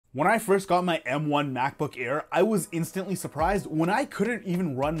When I first got my M1 MacBook Air, I was instantly surprised when I couldn't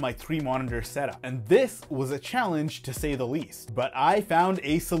even run my 3-monitor setup. And this was a challenge to say the least, but I found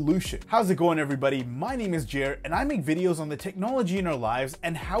a solution. How's it going, everybody? My name is Jer, and I make videos on the technology in our lives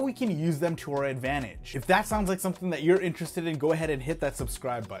and how we can use them to our advantage. If that sounds like something that you're interested in, go ahead and hit that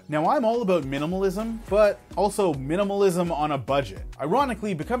subscribe button. Now, I'm all about minimalism, but also minimalism on a budget.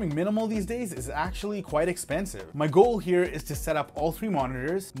 Ironically, becoming minimal these days is actually quite expensive. My goal here is to set up all 3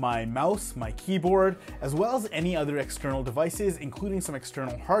 monitors, my mouse, my keyboard, as well as any other external devices, including some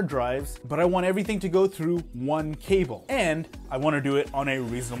external hard drives, but I want everything to go through one cable, and I want to do it on a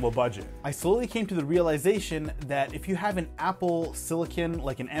reasonable budget. I slowly came to the realization that if you have an Apple Silicon,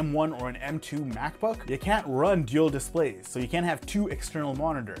 like an M1 or an M2 MacBook, you can't run dual displays, so you can't have 2 external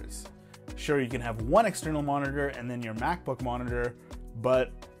monitors. Sure, you can have 1 external monitor and then your MacBook monitor,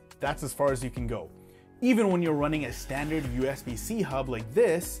 but that's as far as you can go. Even when you're running a standard USB-C hub like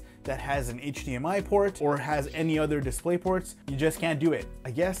this, that has an HDMI port or has any other display ports, you just can't do it.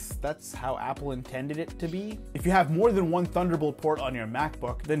 I guess that's how Apple intended it to be. If you have more than 1 Thunderbolt port on your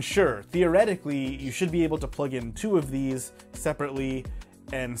MacBook, then sure, theoretically, you should be able to plug in 2 of these separately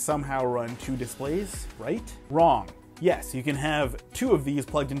and somehow run 2 displays, right? Wrong. Yes, you can have 2 of these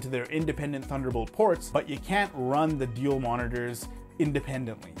plugged into their independent Thunderbolt ports, but you can't run the dual monitors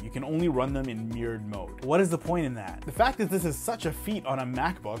independently. You can only run them in mirrored mode. What is the point in that? The fact that this is such a feat on a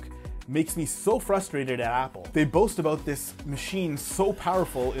MacBook makes me so frustrated at Apple. They boast about this machine so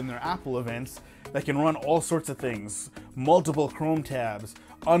powerful in their Apple events that can run all sorts of things, multiple Chrome tabs,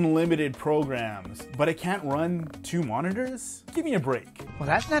 unlimited programs, but it can't run 2 monitors? Give me a break. Well,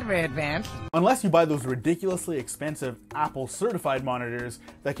 that's not very advanced. Unless you buy those ridiculously expensive Apple certified monitors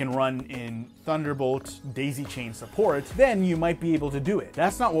that can run in Thunderbolt daisy chain support, then you might be able to do it.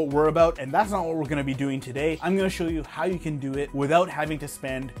 That's not what we're about, and that's not what we're gonna be doing today. I'm gonna show you how you can do it without having to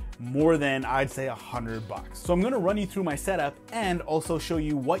spend more than, I'd say, $100. So I'm gonna run you through my setup and also show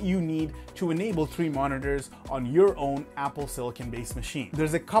you what you need to enable 3 monitors on your own Apple Silicon-based machine.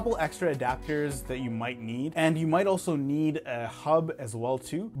 There's a couple extra adapters that you might need, and you might also need a hub as well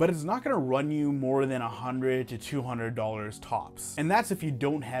too, but it's not gonna run you more than $100 to $200 tops. And that's if you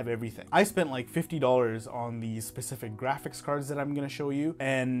don't have everything. I spent like $50 on these specific graphics cards that I'm gonna show you,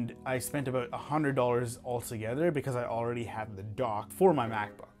 and I spent about $100 altogether because I already had the dock for my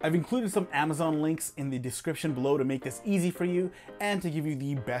MacBook. I've included some Amazon links in the description below to make this easy for you and to give you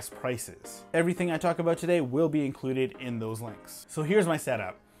the best prices. Everything I talk about today will be included in those links. So here's my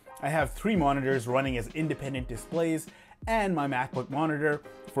setup. I have 3 monitors running as independent displays and my MacBook monitor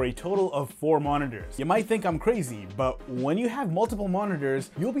for a total of 4 monitors. You might think I'm crazy, but when you have multiple monitors,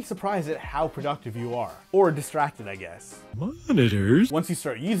 you'll be surprised at how productive you are. Or distracted, I guess. Monitors? Once you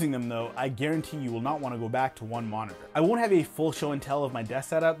start using them though, I guarantee you will not want to go back to 1 monitor. I won't have a full show and tell of my desk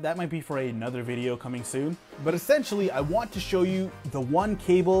setup, that might be for another video coming soon. But essentially, I want to show you the one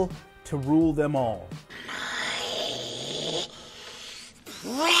cable to rule them all.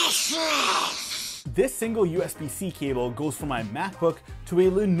 Precious! This single USB-C cable goes from my MacBook to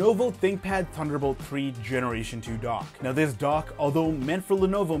a Lenovo ThinkPad Thunderbolt 3 Generation 2 dock. Now this dock, although meant for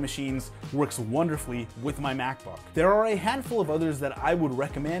Lenovo machines, works wonderfully with my MacBook. There are a handful of others that I would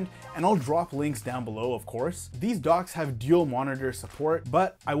recommend, and I'll drop links down below, of course. These docks have dual monitor support,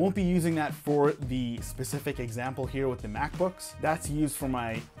 but I won't be using that for the specific example here with the MacBooks. That's used for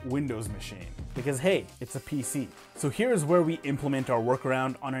my Windows machine, because hey, it's a PC. So here's where we implement our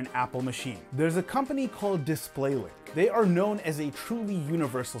workaround on an Apple machine. There's a company called DisplayLink. They are known as a truly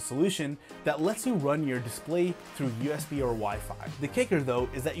universal solution that lets you run your display through USB or Wi-Fi. The kicker though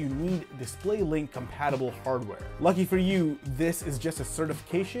is that you need DisplayLink compatible hardware. Lucky for you, this is just a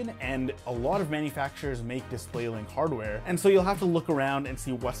certification and a lot of manufacturers make DisplayLink hardware, and so you'll have to look around and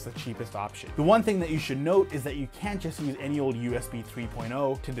see what's the cheapest option. The one thing that you should note is that you can't just use any old USB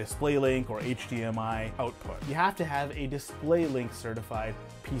 3.0 to DisplayLink or HDMI output. You have to have a DisplayLink certified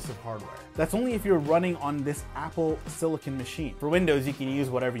piece of hardware. That's only if you're running on this Apple Silicon machine. For Windows, you can use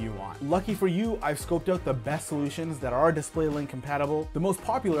whatever you want. Lucky for you, I've scoped out the best solutions that are DisplayLink compatible. The most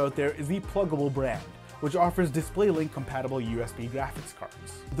popular out there is the Pluggable brand, which offers DisplayLink compatible USB graphics cards.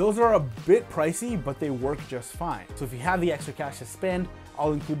 Those are a bit pricey, but they work just fine. So if you have the extra cash to spend,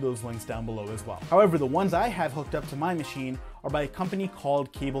 I'll include those links down below as well. However, the ones I have hooked up to my machine are by a company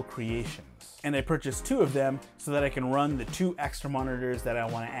called Cable Creations. And I purchased 2 of them so that I can run the 2 extra monitors that I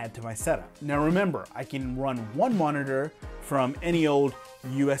want to add to my setup. Now remember, I can run 1 monitor from any old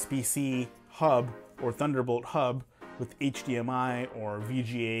USB-C hub or Thunderbolt hub with HDMI or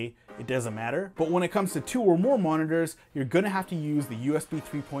VGA, it doesn't matter. But when it comes to 2 or more monitors, you're gonna have to use the USB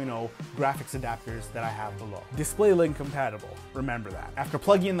 3.0 graphics adapters that I have below. DisplayLink compatible, remember that. After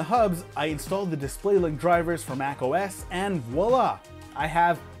plugging in the hubs, I installed the DisplayLink drivers for Mac OS, and voila! I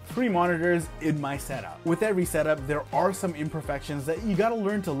have 3 monitors in my setup. With every setup, there are some imperfections that you gotta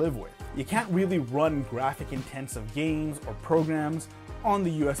learn to live with. You can't really run graphic intensive games or programs on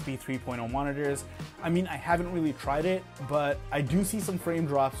the USB 3.0 monitors. I mean, I haven't really tried it, but I do see some frame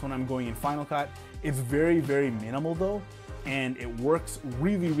drops when I'm going in Final Cut. It's very, very minimal though, and it works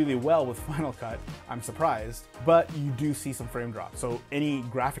really, really well with Final Cut. I'm surprised, but you do see some frame drops. So any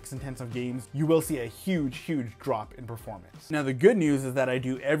graphics intensive games, you will see a huge, huge drop in performance. Now the good news is that I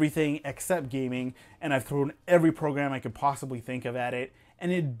do everything except gaming, and I've thrown every program I could possibly think of at it,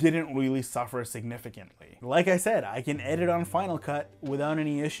 and it didn't really suffer significantly. Like I said, I can edit on Final Cut without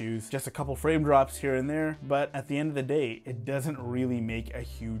any issues, just a couple frame drops here and there, but at the end of the day, it doesn't really make a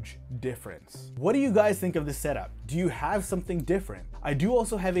huge difference. What do you guys think of this setup? Do you have something different? I do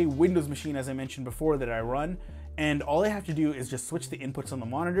also have a Windows machine, as I mentioned before, that I run, and all I have to do is just switch the inputs on the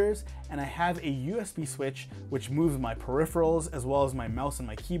monitors, and I have a USB switch which moves my peripherals as well as my mouse and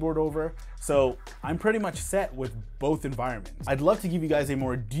my keyboard over, so I'm pretty much set with both environments. I'd love to give you guys a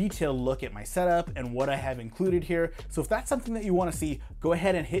more detailed look at my setup and what I have included here, so if that's something that you want to see, go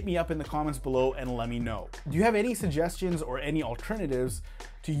ahead and hit me up in the comments below and let me know. Do you have any suggestions or any alternatives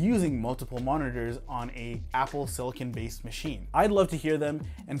to using multiple monitors on a Apple Silicon based machine? I'd love to hear them,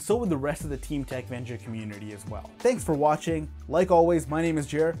 and so would the rest of the Team Tech Venture community as well. Thanks for watching. Like always, my name is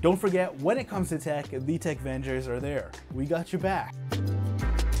Jer. Don't forget, when it comes to tech, the Tech Vengers are there. We got your back.